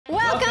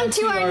Welcome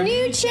to our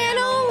new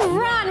channel,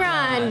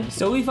 RonRon.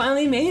 So we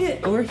finally made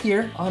it. We're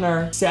here on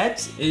our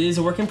set. It is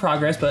a work in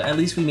progress, but at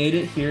least we made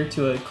it here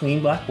to a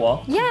clean black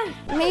wall. Yeah,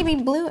 maybe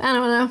blue, I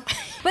don't know.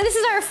 But this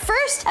is our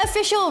first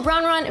official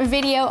RonRon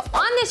video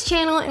on this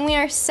channel, and we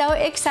are so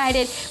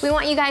excited. We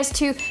want you guys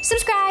to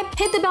subscribe,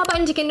 hit the bell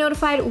button to get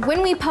notified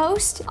when we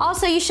post.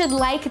 Also, you should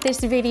like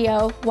this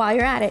video while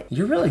you're at it.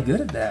 You're really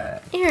good at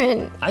that.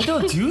 Aaron. I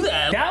don't do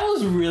that. That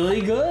was really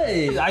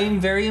good.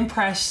 I'm very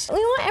impressed. We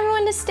want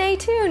everyone to stay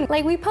tuned.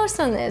 Like, we post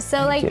on this,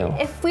 so like,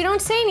 if we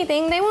don't say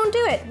anything, they won't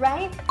do it,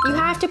 right? You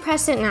have to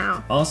press it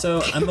now.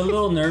 Also, I'm a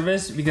little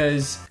nervous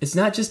because it's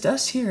not just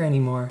us here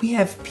anymore. We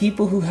have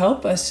people who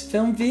help us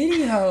film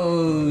videos.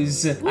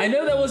 I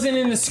know that wasn't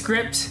in the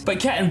script, but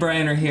Kat and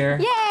Brian are here.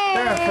 Yay!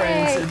 They're our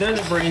friends. They're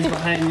the brains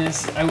behind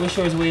this. I wish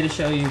there was a way to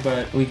show you,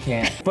 but we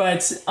can't.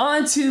 But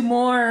on to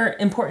more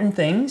important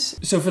things.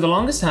 So for the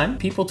longest time,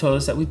 people told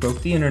us that we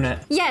broke the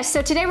internet. Yes,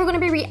 so today we're gonna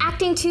be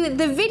reacting to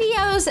the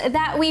videos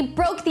that we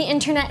broke the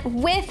internet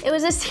with. It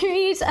was a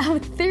series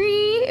of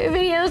 3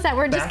 videos that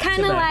were just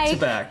kind of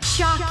like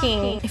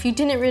shocking. If you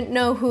didn't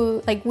know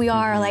who like we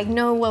are, like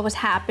know what was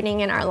happening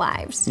in our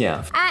lives.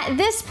 Yeah. At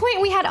this point,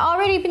 we had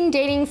already been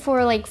dating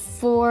for like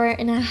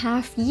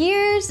 4.5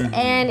 years,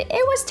 and it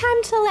was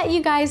time to let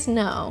you guys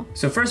know.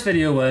 So first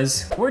video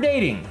was, we're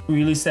dating. We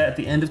released that at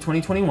the end of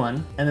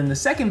 2021. And then the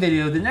second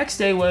video, the next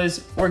day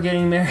was, we're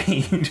getting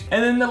married.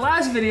 And then the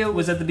last video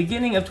was at the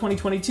beginning of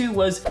 2022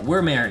 was,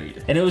 we're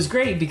married. And it was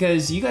great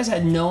because you guys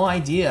had no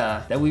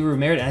idea that we were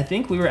married. And I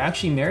think we were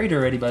actually married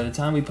already by the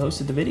time we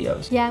posted the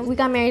videos. Yeah, we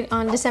got married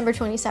on December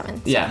 27th.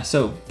 So. Yeah,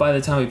 so by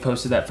the time we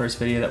posted that first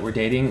video that we're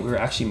dating, we were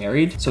actually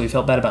married. So we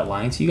felt bad about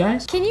lying to you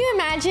guys. Can you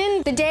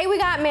imagine the day we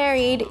got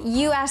married,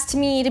 you asked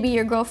me to be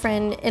your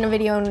girlfriend in a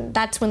video, and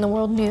that's when the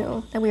world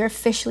knew that we were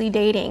officially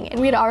dating, and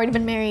we had already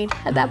been married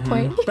at that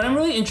point. But I'm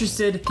really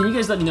interested, can you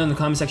guys let me know in the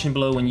comment section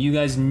below when you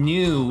guys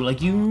knew,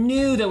 like you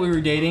knew that we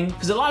were dating?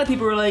 Because a lot of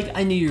people were like,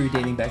 I knew you were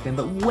dating back then,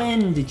 but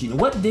when did you know?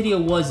 What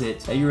video was it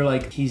that you were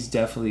like, he's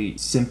definitely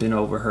simping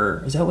over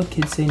her? Is that what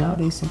kids say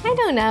nowadays? I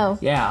don't know.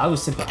 Yeah, I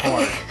was simping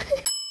hard.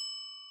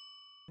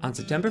 On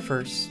September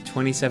 1st,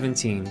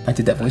 2017, I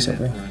did that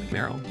voiceover.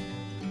 Meryl.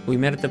 We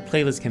met at the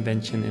Playlist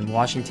Convention in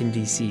Washington,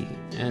 D.C.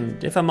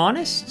 And if I'm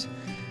honest,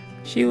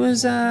 she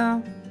was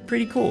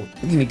pretty cool.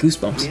 Give me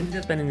goosebumps. We ended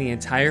up spending the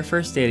entire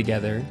first day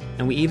together,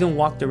 and we even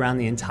walked around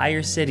the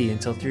entire city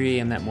until 3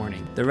 a.m. that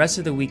morning. The rest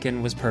of the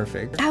weekend was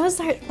perfect. That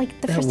was our,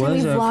 like the first time we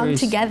vlogged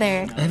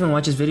together. I haven't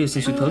watched this video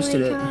since we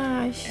posted it. Oh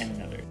my gosh.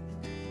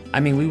 I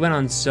mean, we went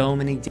on so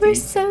many dates. We're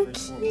so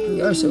cute.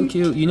 We are so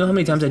cute. You know how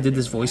many times I did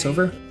this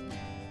voiceover?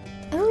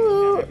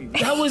 Oh.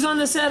 That was on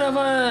the set of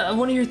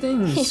one of your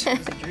things. Yeah.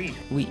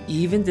 We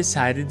even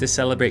decided to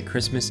celebrate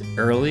Christmas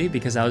early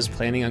because I was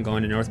planning on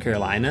going to North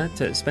Carolina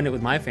to spend it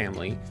with my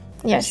family.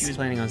 Yes. She was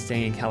planning on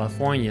staying in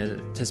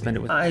California to spend it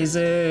with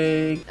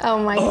Isaac. Oh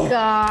my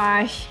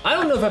gosh. I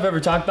don't know if I've ever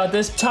talked about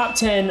this. Top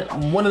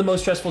 10, one of the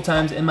most stressful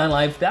times in my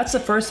life. That's the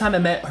first time I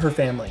met her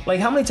family. Like,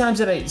 how many times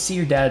did I see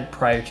your dad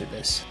prior to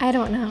this? I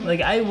don't know.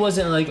 Like, I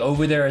wasn't like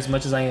over there as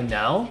much as I am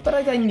now, but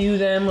like I knew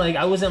them. Like,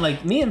 I wasn't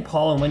like, me and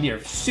Paul and Wendy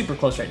are super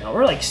close right now.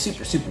 We're like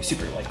super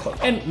like close.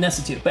 And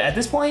Nessa too. But at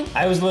this point,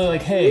 I was literally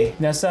like, hey,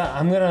 Nessa,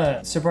 I'm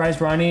gonna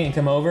surprise Ronnie and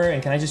come over,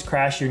 and can I just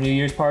crash your New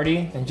Year's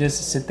party and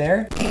just sit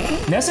there?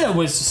 Nessa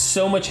was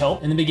so much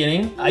help in the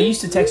beginning. I used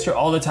to text her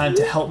all the time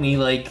to help me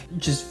like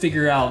just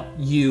figure out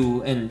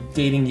you and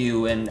dating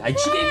you, and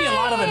she gave me a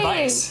lot of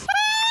advice.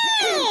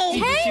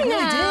 Hey, She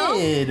now.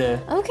 really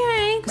did.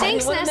 Okay,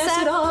 thanks, Nessa.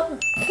 Mess it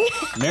up.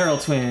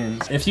 Meryl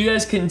twins. If you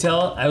guys couldn't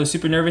tell, I was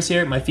super nervous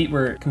here. My feet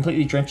were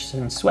completely drenched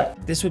in sweat.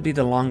 This would be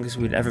the longest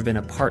we'd ever been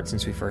apart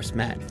since we first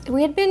met.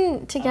 We had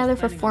been together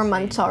for 4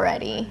 months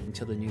already.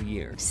 Until the new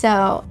year.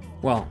 So.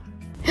 Well,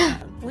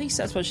 at least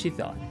that's what she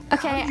thought.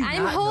 Okay,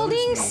 I'm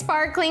holding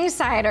sparkling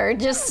cider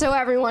just so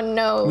everyone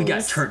knows. We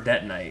got turned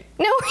that night.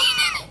 No, we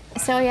didn't.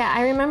 So yeah,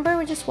 I remember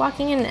we're just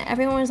walking in and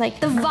everyone was like,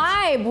 the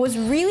vibe was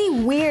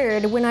really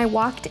weird when I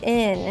walked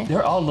in.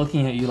 They're all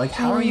looking at you like,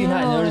 how are you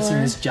not noticing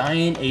this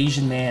giant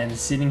Asian man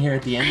sitting here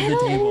at the end of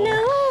the table?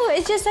 No,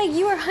 it's just like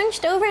you were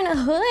hunched over in a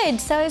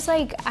hood. So it's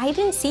like, I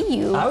didn't see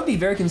you. I would be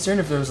very concerned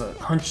if there was a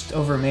hunched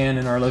over man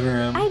in our living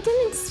room. I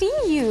didn't see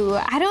you.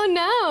 I don't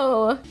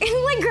know.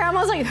 And like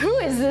grandma's like, who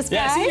is this guy?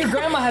 Yeah, see, your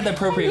grandma had the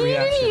appropriate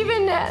reaction. You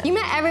didn't even, you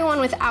met everyone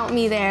without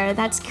me there.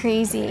 That's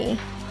crazy.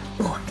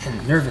 Oh, I'm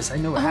getting nervous. I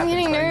know what happens. I'm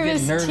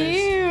getting nervous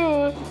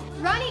too.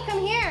 Ronnie, come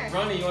here.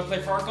 Ronnie, you want to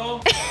play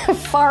Farkle?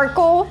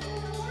 Farkle?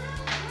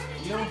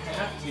 You don't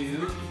have to. You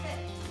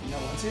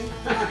don't want to?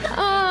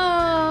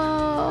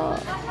 Oh.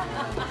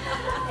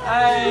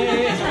 Hi.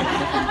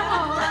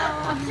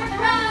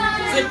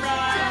 Surprise!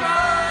 Surprise!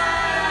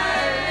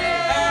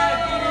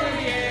 Happy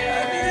New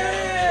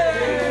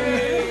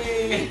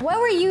Year! What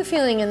were you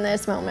feeling feeling in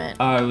this moment?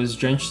 I was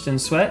drenched in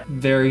sweat,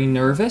 very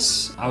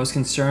nervous. I was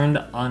concerned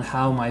on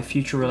how my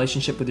future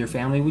relationship with your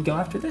family would go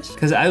after this.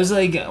 Because I was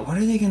like, what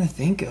are they gonna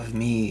think of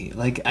me?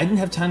 Like, I didn't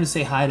have time to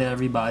say hi to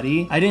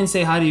everybody. I didn't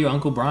say hi to your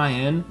Uncle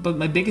Brian, but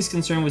my biggest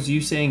concern was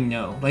you saying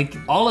no. Like,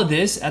 all of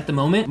this at the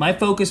moment, my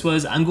focus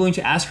was I'm going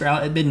to ask her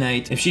out at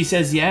midnight. If she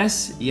says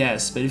yes,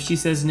 yes. But if she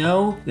says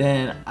no,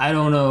 then I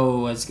don't know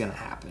what's gonna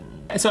happen.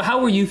 So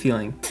how were you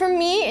feeling? For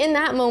me, in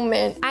that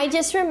moment, I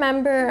just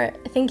remember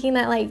thinking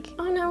that like,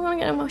 oh no, I'm gonna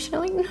get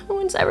emotional. Like, no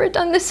one's ever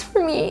done this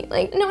for me.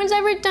 Like, no one's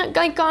ever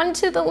gone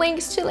to the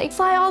lengths to like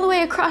fly all the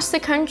way across the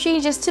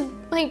country just to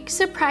like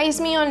surprise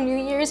me on New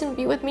Year's and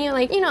be with me.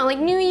 Like, you know, like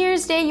New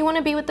Year's Day, you want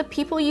to be with the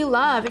people you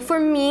love. For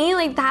me,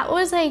 like that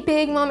was like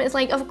big moments.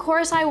 Like, of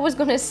course I was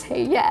gonna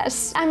say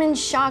yes. I'm in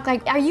shock.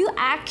 Like, are you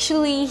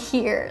actually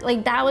here?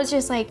 Like, that was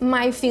just like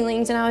my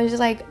feelings, and I was just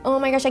like, oh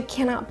my gosh, I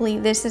cannot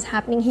believe this is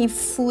happening. He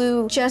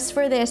flew just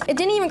for this. It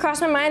didn't even cross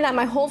my mind that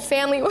my whole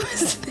family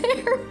was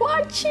there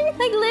watching.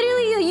 Like,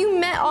 literally, you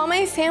met all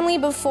my family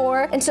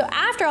before, and so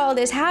after all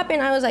this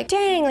happened, I was like,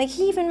 dang, like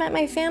he even met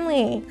my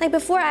family. Like,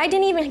 before, I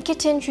didn't even get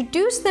to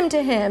introduce them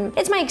to him.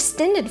 It's my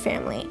extended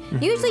family.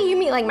 Usually you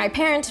meet like my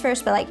parents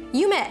first, but like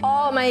you met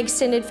all my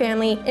extended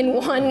family in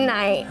one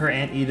night. Her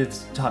Aunt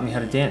Edith taught me how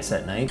to dance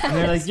that night. And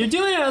they're like, you're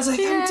doing it. I was like,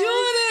 I'm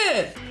doing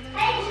it.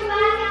 Hey,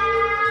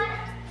 Chewbacca!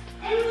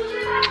 Hey,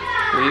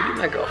 Chewbacca! Will you be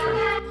my girlfriend?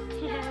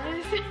 Yes.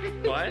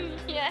 What?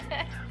 Yes.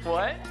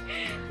 What?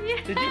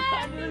 Yes. Did you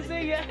finally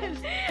say yes?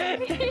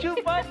 Did you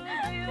finally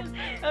say yes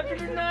after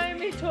denying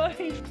me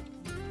twice?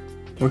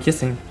 We're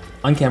kissing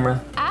on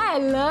camera. I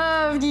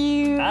loved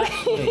you.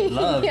 Absolutely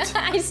loved. Yeah,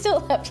 I still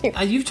love you.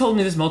 You've told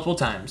me this multiple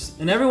times,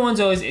 and everyone's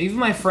always, even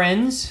my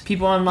friends,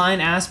 people online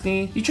ask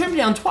me, you turned me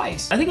down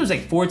twice. I think it was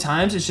like 4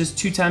 times. It's just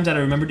 2 times that I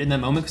remembered in that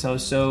moment because I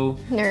was so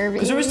nervous.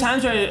 Because there was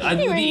times where I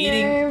would be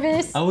eating.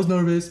 Nervous. I was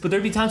nervous, but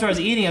there'd be times where I was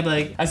eating. I'd be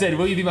like, I said,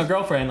 will you be my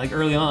girlfriend? Like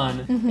early on,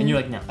 and you're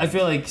like, no. I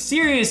feel like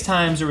serious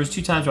times. There was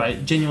 2 times where I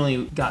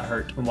genuinely got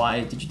hurt. And why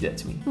did you do that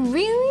to me?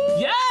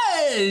 Really?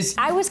 Yes.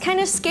 I was kind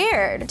of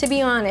scared, to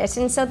be honest,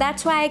 and so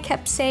that's why I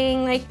kept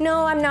saying like,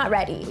 no, I'm not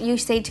ready. You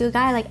say to a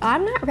guy like, oh,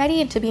 I'm not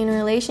ready to be in a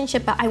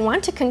relationship, but I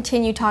want to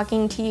continue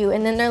talking to you,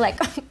 and then they're like,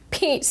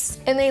 peace,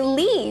 and they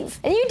leave,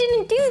 and you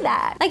didn't do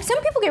that. Like,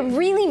 some people get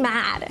really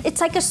mad. It's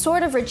like a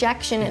sort of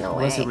rejection in a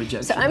way. It was a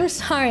rejection. So I'm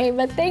sorry,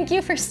 but thank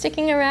you for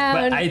sticking around.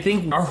 But I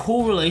think our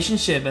whole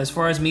relationship, as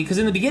far as me, because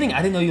in the beginning,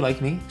 I didn't know you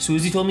liked me.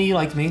 Susie told me you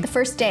liked me. The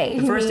first day.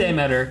 The first day I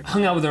met her,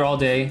 hung out with her all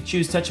day. She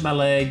was touching my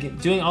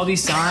leg, doing all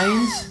these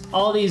signs,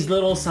 all these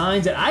little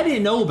signs that I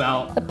didn't know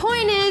about. The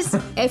point is,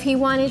 if he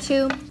wanted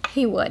to,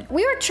 he would.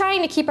 We were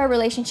trying to keep our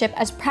relationship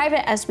as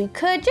private as we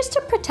could, just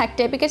to protect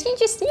it, because you know,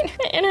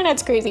 the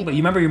internet's crazy. But you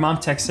remember your mom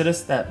texted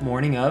us that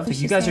morning of, like,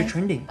 you guys are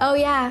trending. Oh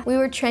yeah, we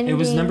were trending. It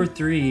was number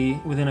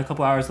 3. Within a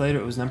couple hours later,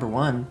 it was number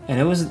 1. And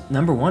it was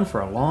number 1 for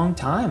a long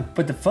time.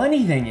 But the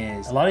funny thing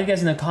is, a lot of you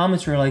guys in the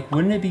comments were like,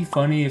 wouldn't it be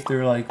funny if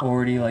they're like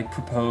already like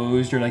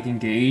proposed or like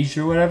engaged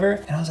or whatever?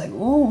 And I was like,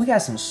 oh, we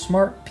got some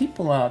smart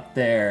people out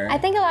there. I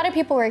think a lot of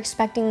people were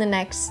expecting the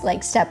next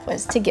like step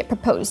was to get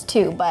proposed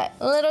to, but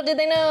little did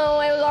they know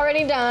I was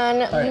already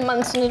done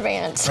months in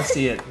advance. Let's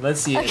see it.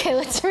 Let's see it. Okay,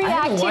 let's react.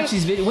 I haven't to watched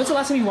these videos. When's the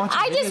last time you watched?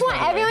 I just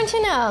want everyone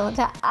to know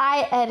that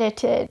I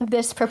edited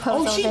this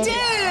proposal. Oh, she video.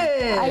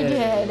 did! I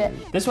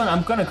did. This one,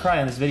 I'm gonna cry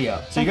on this video,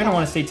 so you're gonna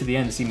want to stay to the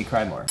end to see me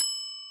cry more.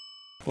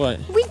 What?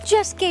 We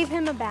just gave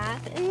him a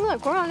bath, and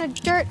look, we're on a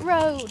dirt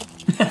road.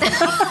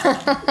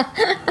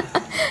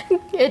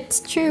 It's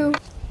true.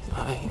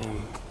 I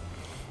am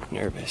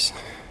nervous,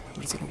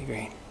 but it's gonna be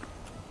great.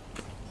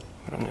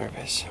 But I'm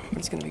nervous, but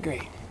it's gonna be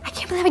great. I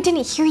can't believe I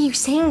didn't hear you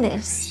saying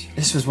this.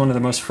 This was one of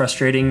the most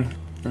frustrating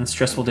and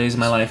stressful days of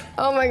my life.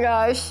 Oh my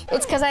gosh.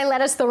 It's because I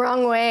led us the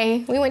wrong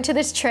way. We went to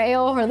this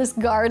trail or this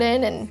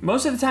garden and...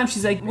 Most of the time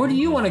she's like, where do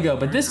you want to go?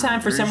 But this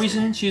time, for some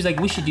reason, she was like,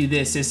 we should do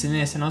this, this, and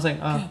this. And I was like,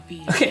 oh,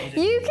 okay.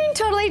 You can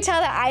totally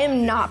tell that I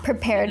am not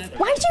prepared.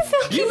 Why'd you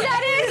film You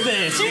edited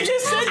this! You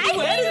just said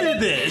you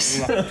edited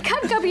this!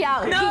 Cut Guppy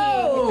out.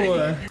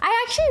 No!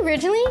 I actually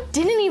originally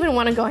didn't even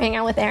want to go hang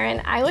out with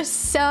Aaron. I was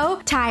so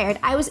tired.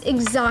 I was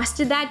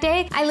exhausted that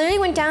day. I literally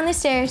went down the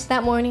stairs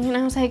that morning and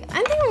I was like,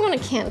 I think I'm gonna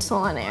cancel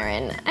on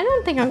Aaron. I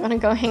don't think I'm gonna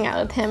go hang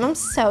out with him. I'm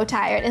so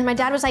tired. And my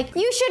dad was like,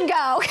 you should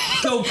go.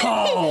 Go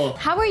Paul!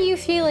 How are you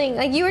feeling?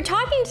 Like, you were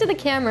talking to the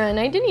camera and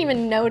I didn't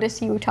even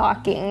notice you were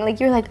talking.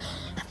 Like, you're like,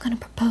 I'm gonna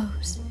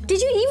propose.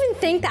 Did you even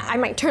think that I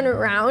might turn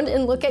around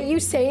and look at you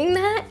saying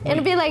that?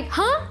 And be like,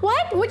 huh?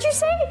 What? What'd you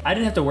say? I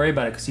didn't have to worry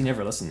about it because you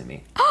never listened to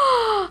me.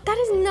 That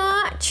is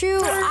not true.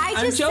 I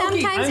I'm just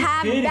joking. sometimes I'm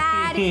have kidding.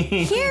 bad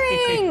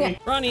hearing.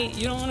 Ronnie,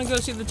 you don't want to go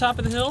see the top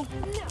of the hill?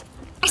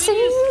 I said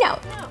no.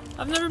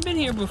 I've never been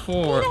here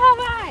before. Neither have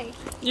I.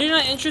 You're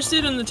not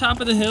interested in the top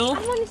of the hill?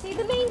 I want to see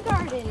the main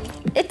garden.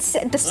 It's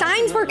the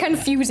signs were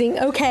confusing,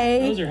 okay?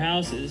 Those are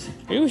houses.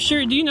 Are you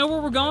sure? Do you know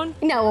where we're going?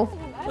 No.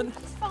 I was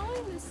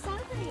following the sign.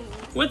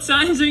 What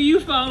signs are you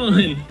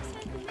following?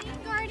 The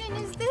main garden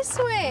is this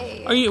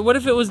way. What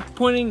if it was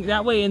pointing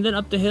that way and then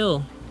up the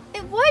hill?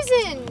 It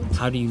wasn't.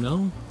 How do you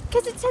know?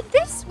 Because it said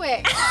this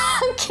way.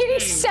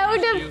 Kitty's so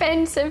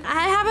defensive.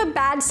 I have a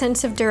bad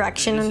sense of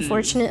direction,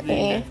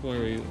 unfortunately. That's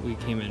where we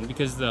came in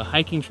because the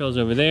hiking trail's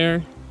over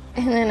there.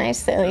 And then I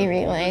slowly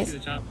realized.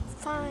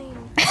 Fine.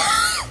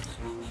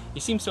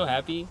 You seem so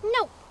happy.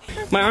 No.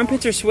 My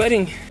armpits are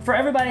sweating. For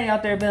everybody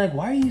out there being like,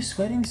 why are you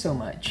sweating so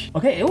much?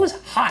 Okay, it was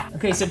hot.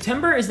 Okay,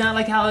 September is not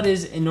like how it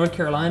is in North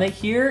Carolina.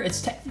 Here,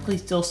 it's technically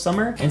still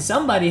summer, and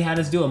somebody had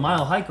us do a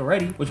mile hike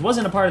already, which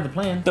wasn't a part of the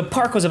plan. The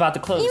park was about to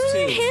close Even too.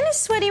 your hand is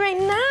sweaty right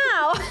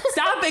now.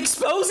 Stop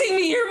exposing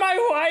me, you're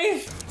my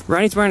wife.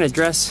 Ronnie's wearing a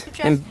dress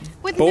and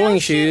With bowling no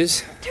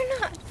shoes. They're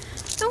not.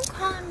 Don't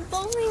call them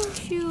bowling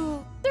shoes.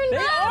 They're They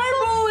not.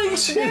 are bowling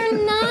shoes. They're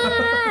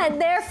not.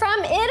 They're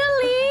from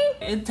Italy.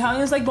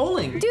 Italians like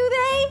bowling. Do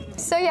they?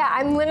 So yeah,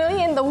 I'm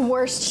literally in the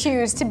worst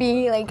shoes to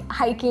be like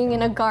hiking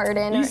in a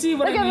garden. You see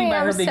what Look I at mean me, by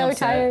her I'm being so upset?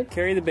 tired.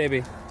 Carry the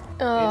baby.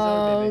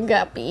 Oh,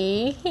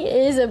 Guppy. He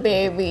is a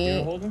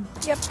baby. Hold him.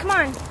 Yep, come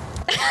on.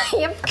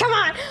 Yep, come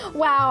on.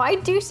 Wow, I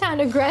do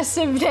sound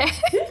aggressive there.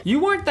 You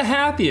weren't the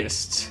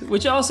happiest,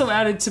 which also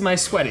added to my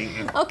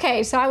sweating.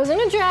 Okay, so I was in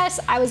a dress,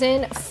 I was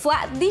in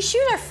flat. These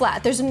shoes are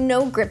flat, there's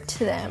no grip to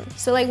them.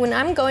 So like when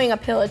I'm going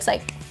uphill, it's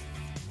like,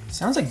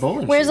 Sounds like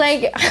bowling where's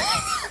shoes. like,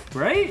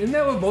 Right? Isn't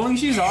that what bowling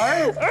shoes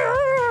are?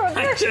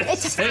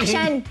 it's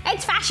fashion,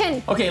 it's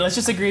fashion. Okay, let's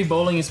just agree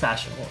bowling is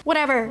fashionable.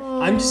 Whatever.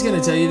 I'm just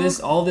gonna tell you this,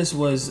 all this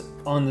was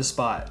on the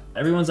spot.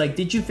 Everyone's like,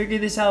 did you figure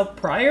this out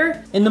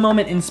prior? In the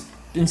moment,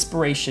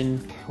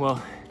 inspiration.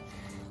 Well,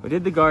 we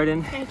did the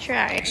garden. I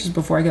tried. This is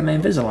before I got my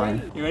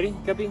Invisalign. You ready?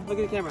 Guppy, look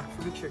at the camera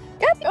for a picture.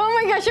 Oh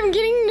my gosh, I'm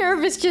getting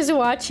nervous just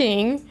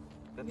watching.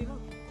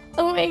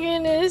 Oh my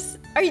goodness.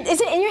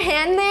 Is it in your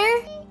hand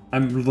there?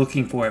 I'm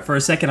looking for it. For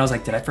a second, I was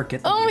like, did I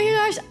forget the Oh my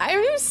gosh,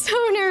 I'm so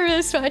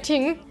nervous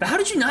watching. But how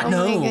did you not Oh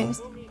know? my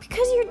goodness.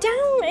 Because you're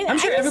down. I'm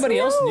sure I just everybody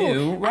else know.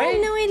 knew, I right?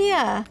 had no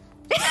idea.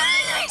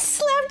 I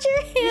slapped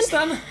your hand. You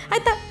slapped- I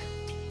thought.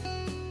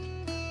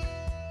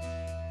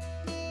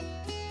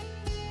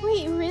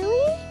 Wait,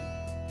 really?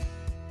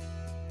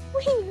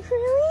 Wait,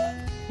 really?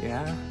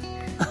 Yeah.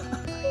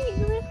 Wait,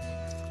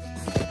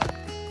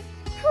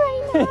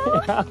 right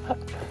now?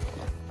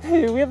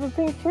 Hey, we have a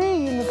pink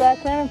tree in the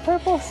background and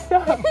purple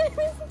stuff.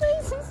 This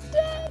place is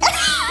dead.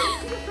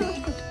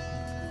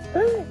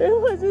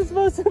 It wasn't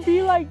supposed to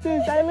be like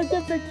this. I looked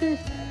at pictures.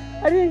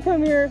 I didn't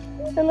come here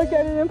and look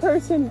at it in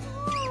person.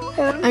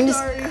 I'm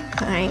just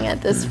crying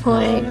at this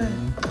point.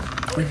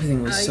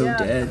 Everything was so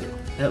dead.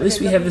 At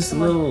least we have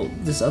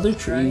this other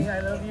tree. I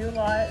love you a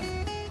lot.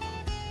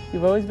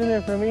 You've always been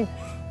there for me.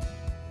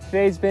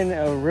 Today's been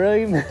a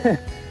really messed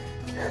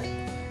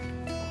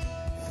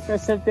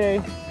up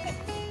day.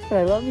 But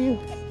I love you.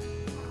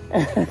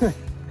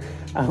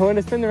 I want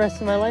to spend the rest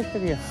of my life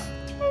with you.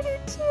 I do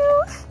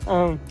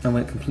too. I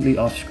went completely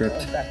off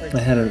script. I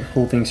had a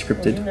whole thing Will you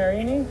scripted.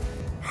 marry me?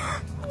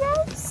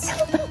 Yes.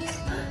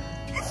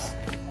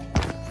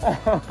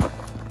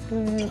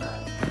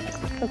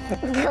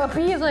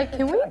 Guppy is like,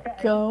 can we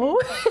go?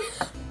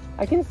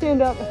 I can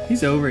stand up.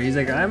 He's over. He's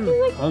like, I'm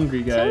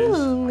hungry, guys.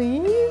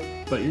 Leave?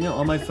 But you know,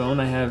 on my phone,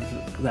 I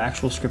have the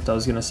actual script I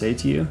was gonna say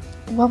to you.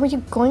 What were you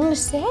going to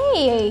say?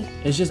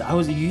 It's just,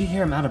 you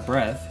hear I'm out of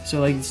breath. So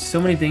like,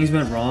 so many things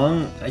went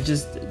wrong. I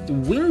just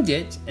winged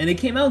it, and it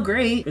came out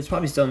great. It's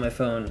probably still on my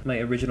phone. My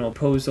original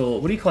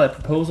proposal, what do you call it?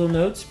 Proposal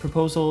notes?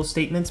 Proposal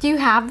statements? Do you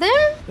have them?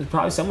 It's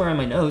probably somewhere in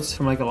my notes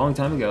from like a long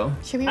time ago.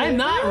 Should we I'm read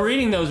not them?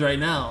 reading those right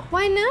now.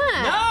 Why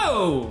not?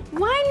 No!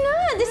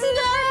 Why not? This is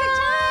the perfect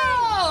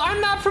time.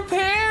 I'm not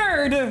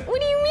prepared! What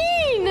do you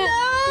mean? No!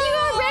 You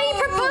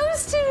already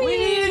proposed to me. We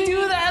need to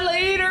do that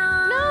later!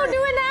 No,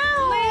 do it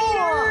now.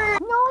 Later!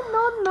 No.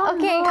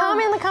 Okay,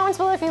 comment in the comments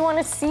below if you want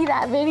to see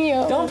that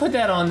video. Don't put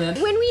that on then.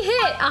 When we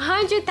hit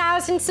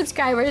 100,000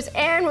 subscribers,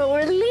 Aaron will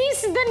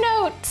release the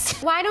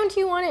notes. Why don't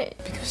you want it?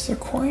 Because they're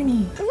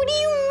corny. What do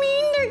you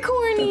mean they're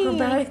corny? They're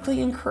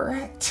grammatically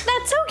incorrect.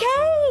 That's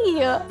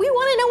okay. We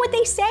want to know what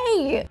they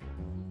say.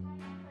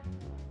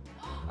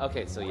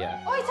 Okay, so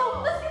yeah. Wait,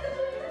 so let's get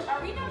the.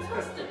 Are we not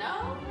supposed to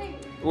know? Like,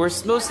 We're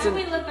supposed how do to.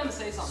 we let them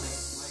say something?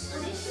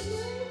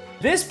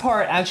 This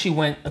part actually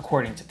went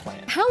according to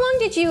plan. How long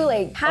did you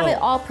like have it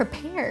Oh. all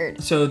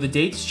prepared? So the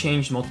dates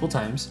changed multiple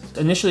times.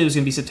 Initially, it was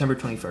gonna be September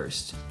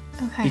 21st.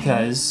 Okay.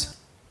 Because,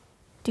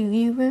 Do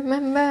you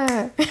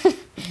remember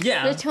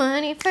yeah. the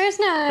 21st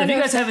night? If you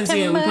guys of haven't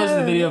seen it, we posted the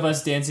September? video of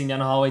us dancing down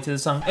the hallway to the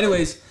song.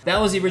 Anyways,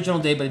 that was the original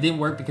date, but it didn't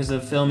work because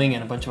of filming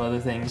and a bunch of other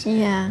things.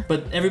 Yeah.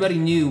 But everybody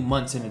knew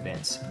months in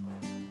advance.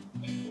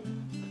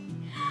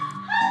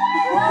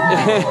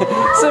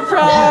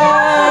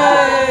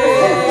 Surprise!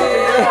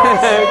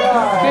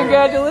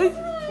 Congratulations!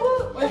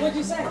 Wait, what'd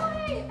you say?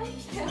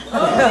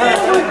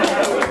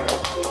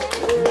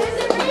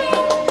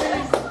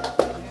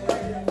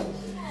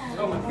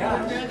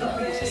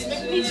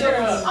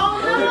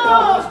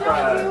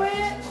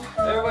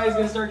 Everybody's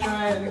gonna start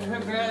trying to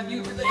grab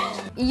you for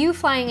the. You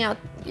flying out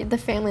the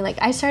family, like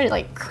I started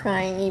like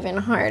crying even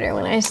harder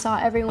when I saw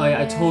everyone.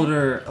 I there. told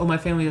her, oh, my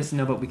family doesn't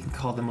know, but we can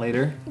call them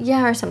later.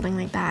 Yeah, or something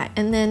like that.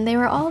 And then they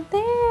were all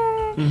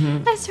there.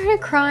 I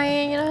started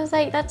crying and I was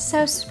like, that's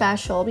so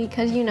special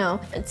because, you know,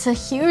 it's a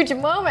huge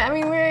moment. I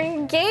mean, we were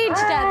engaged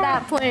at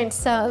that point,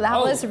 so that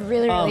was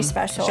really, really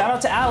special. Shout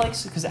out to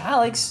Alex, because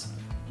Alex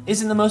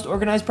isn't the most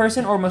organized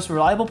person or most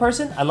reliable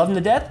person. I love him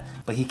to death,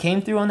 but he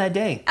came through on that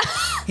day.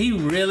 He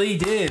really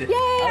did. Yay,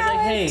 I was like,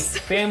 hey, Alex.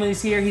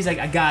 family's here. He's like,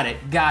 I got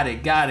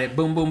it.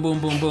 Boom, boom, boom,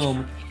 boom,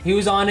 boom. He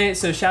was on it,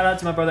 so shout out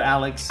to my brother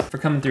Alex for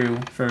coming through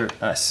for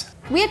us.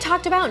 We had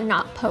talked about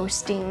not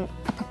posting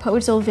a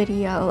proposal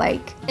video,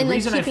 like, and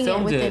like keeping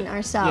it within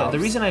ourselves. Yeah, the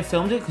reason I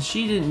filmed it, because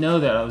she didn't know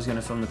that I was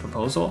gonna film the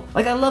proposal.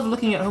 Like, I love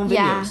looking at home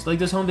videos. Like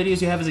those home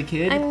videos you have as a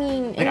kid. I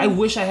mean, like, I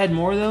wish I had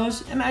more of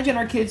those. Imagine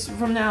our kids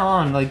from now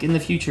on, like in the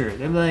future.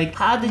 They're like,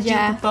 how did you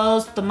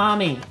propose to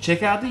mommy?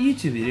 Check out the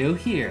YouTube video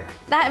here.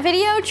 That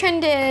video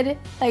trended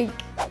like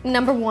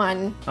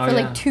 #1 for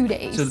like 2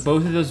 days. So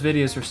both of those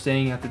videos were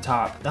staying at the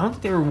top. I don't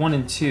think they were 1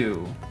 and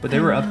 2, but they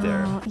were up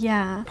there.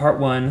 Yeah. Part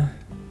 1,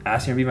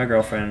 asking her to be my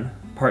girlfriend.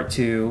 Part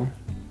 2,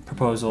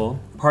 proposal.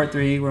 Part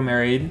 3, we're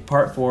married.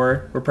 Part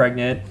 4, we're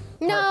pregnant.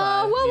 No,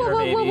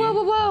 Part 5,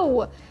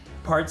 whoa.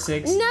 Part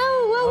 6,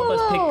 No, help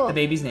us pick the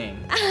baby's name.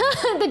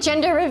 The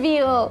gender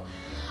reveal.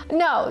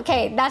 No,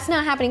 okay, that's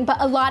not happening, but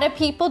a lot of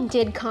people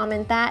did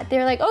comment that.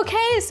 They're like,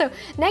 okay, so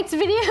next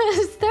video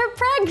is they're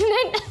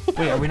pregnant.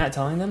 Wait, are we not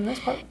telling them this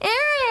part?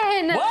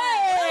 Aaron!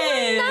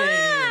 What?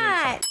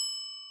 Not!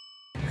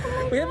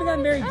 We haven't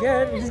gotten married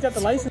yet. We just got the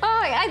license. Oh,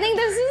 I think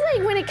this is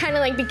like when it kind of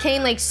like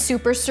became like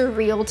super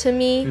surreal to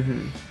me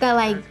that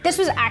like this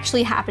was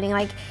actually happening.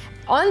 Like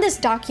on this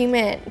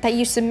document that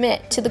you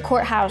submit to the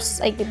courthouse,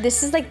 like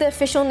this is like the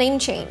official name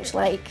change.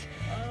 Like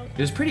It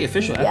was pretty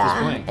official at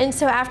this point. And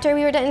so after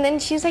we were done, and then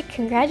she's like,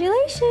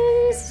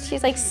 congratulations.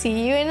 She's like,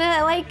 see you in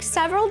like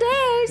several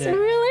days. Yeah. And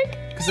we were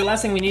like, Because the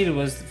last thing we needed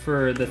was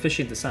for the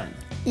officiant to sign.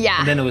 yeah.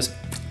 And then it was,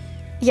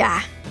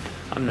 Yeah.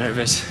 I'm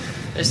nervous.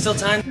 There's still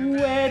time.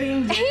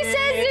 Wedding day. He says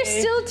there's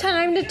still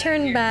time to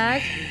turn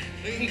back.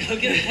 We can go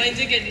get a plane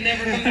ticket and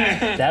never come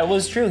back. That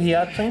was true. He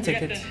had plane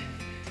tickets.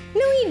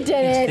 No, he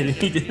didn't.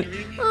 He did.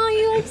 Oh,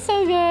 you look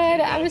so good.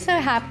 I'm so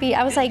happy.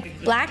 I was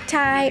like, black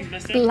tie,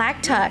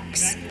 black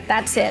tux.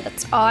 That's it.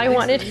 That's all I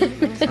wanted.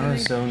 I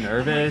was so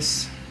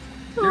nervous.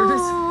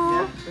 Nervous?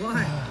 Aw.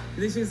 Why?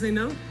 You think she's gonna say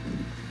no?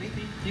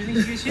 You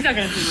think she's not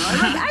gonna say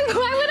no?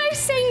 Why would I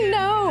say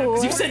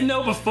no? You said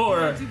no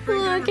before.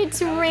 Look,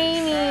 it's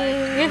raining.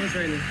 It's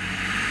raining.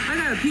 I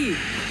gotta pee.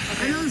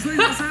 I know this lady's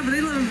outside, but they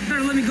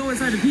better let me go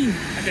inside to pee.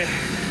 Okay.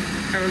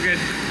 Alright, we're good.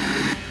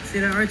 See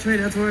that archway?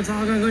 That's where it's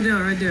all gonna go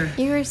down, right there.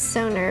 You were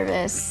so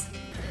nervous.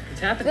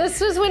 What's happening?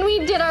 This was when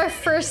we did our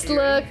first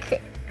look.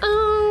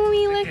 Oh,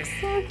 we look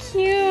so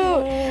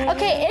cute.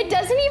 Okay, it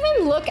doesn't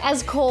even look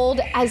as cold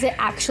as it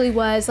actually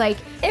was. Like,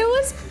 it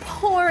was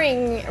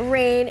pouring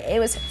rain. It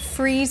was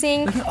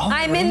freezing.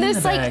 I'm in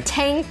this like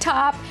tank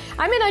top.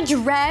 I'm in a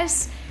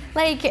dress.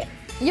 Like,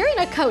 you're in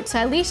a coat, so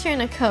at least you're in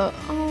a coat.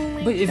 Oh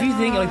my But if you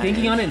think, like,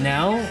 thinking on it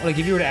now, like,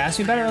 if you were to ask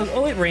me about it, like,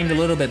 oh, it rained a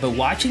little bit. But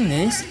watching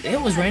this, it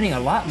was raining a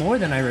lot more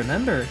than I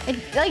remember.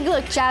 Like,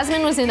 look,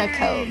 Jasmine was in a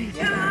coat.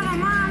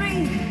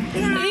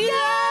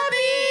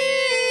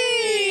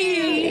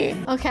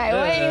 Okay,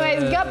 well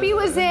anyways, Guppy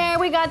was there.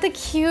 We got the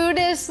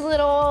cutest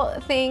little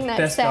thing that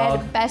Best said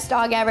dog. best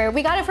dog ever.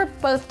 We got it for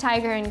both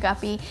Tiger and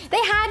Guppy. They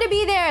had to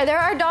be there. They're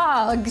our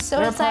dogs. So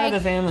They're it's part like,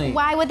 of the family.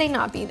 why would they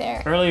not be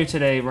there? Earlier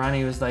today,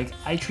 Ronnie was like,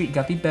 I treat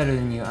Guppy better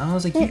than you. I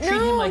was like, you treat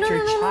him like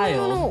your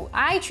child. No.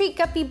 I treat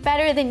Guppy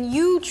better than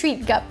you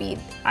treat Guppy.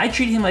 I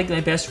treat him like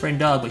my best friend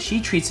dog, but she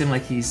treats him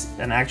like he's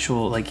an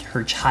actual, like,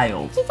 her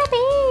child. He's a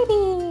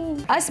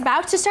baby. Us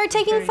about to start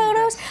taking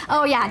photos?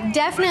 Oh yeah,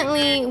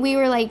 definitely we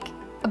were like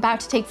about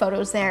to take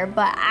photos there,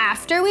 but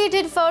after we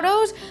did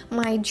photos,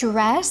 my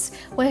dress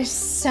was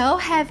so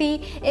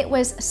heavy. It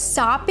was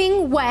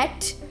sopping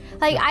wet.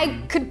 Like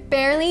I could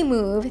barely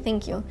move,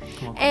 thank you.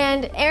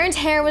 And Aaron's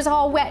hair was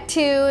all wet too,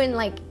 and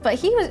like, but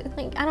he was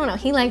like, I don't know,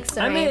 he likes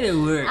the rain. I made it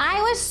work.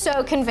 I was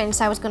so convinced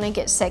I was gonna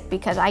get sick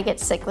because I get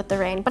sick with the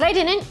rain, but I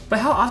didn't. But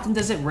how often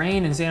does it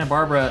rain in Santa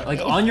Barbara,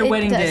 like on your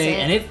wedding day,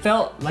 doesn't. and it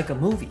felt like a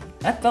movie?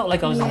 That felt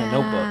like I was in a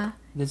notebook.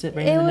 Does it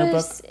rain It in the notebook?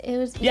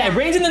 was, Yeah, it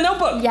rains in the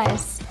notebook!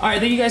 Yes. All right,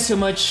 thank you guys so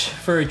much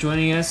for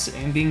joining us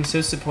and being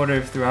so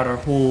supportive throughout our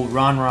whole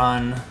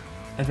RonRon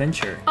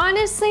adventure.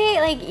 Honestly,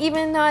 like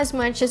even though as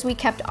much as we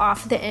kept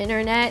off the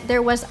internet,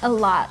 there was a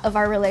lot of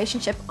our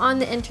relationship on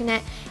the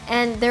internet,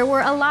 and there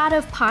were a lot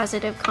of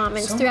positive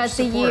comments So much throughout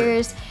the support.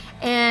 years.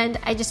 And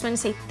I just want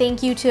to say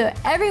thank you to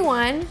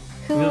everyone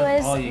who Really,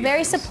 was all you very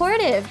guys.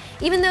 supportive,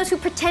 even those who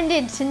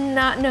pretended to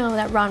not know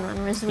that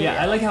RonRon was real.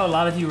 Yeah, I like how a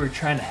lot of you were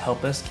trying to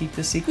help us keep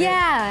this secret.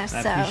 Yeah, And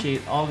I so.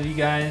 appreciate all of you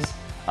guys.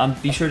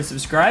 Be sure to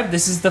subscribe.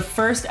 This is the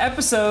first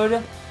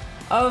episode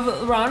of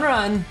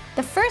RonRon,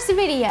 The first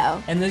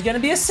video. and there's gonna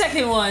be a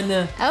second one.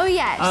 Oh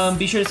yes.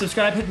 Be sure to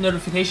subscribe, hit the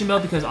notification bell,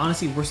 because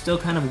honestly, we're still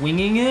kind of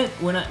winging it.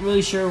 We're not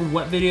really sure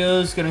what video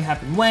is gonna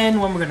happen when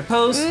we're gonna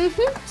post.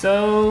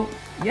 So,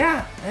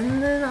 yeah,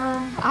 and then,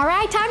 All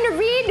right, time to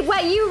read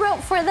what you wrote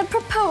for the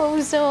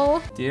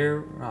proposal. Dear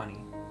Ronnie.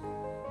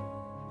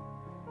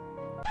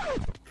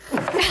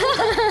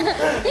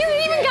 You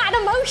even got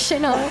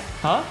emotional.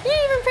 Huh? You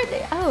even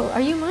oh,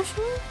 are you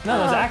emotional? No,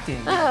 that's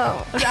acting.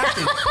 Oh. That's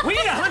acting. We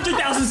need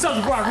 100,000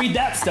 subs before I read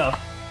that stuff.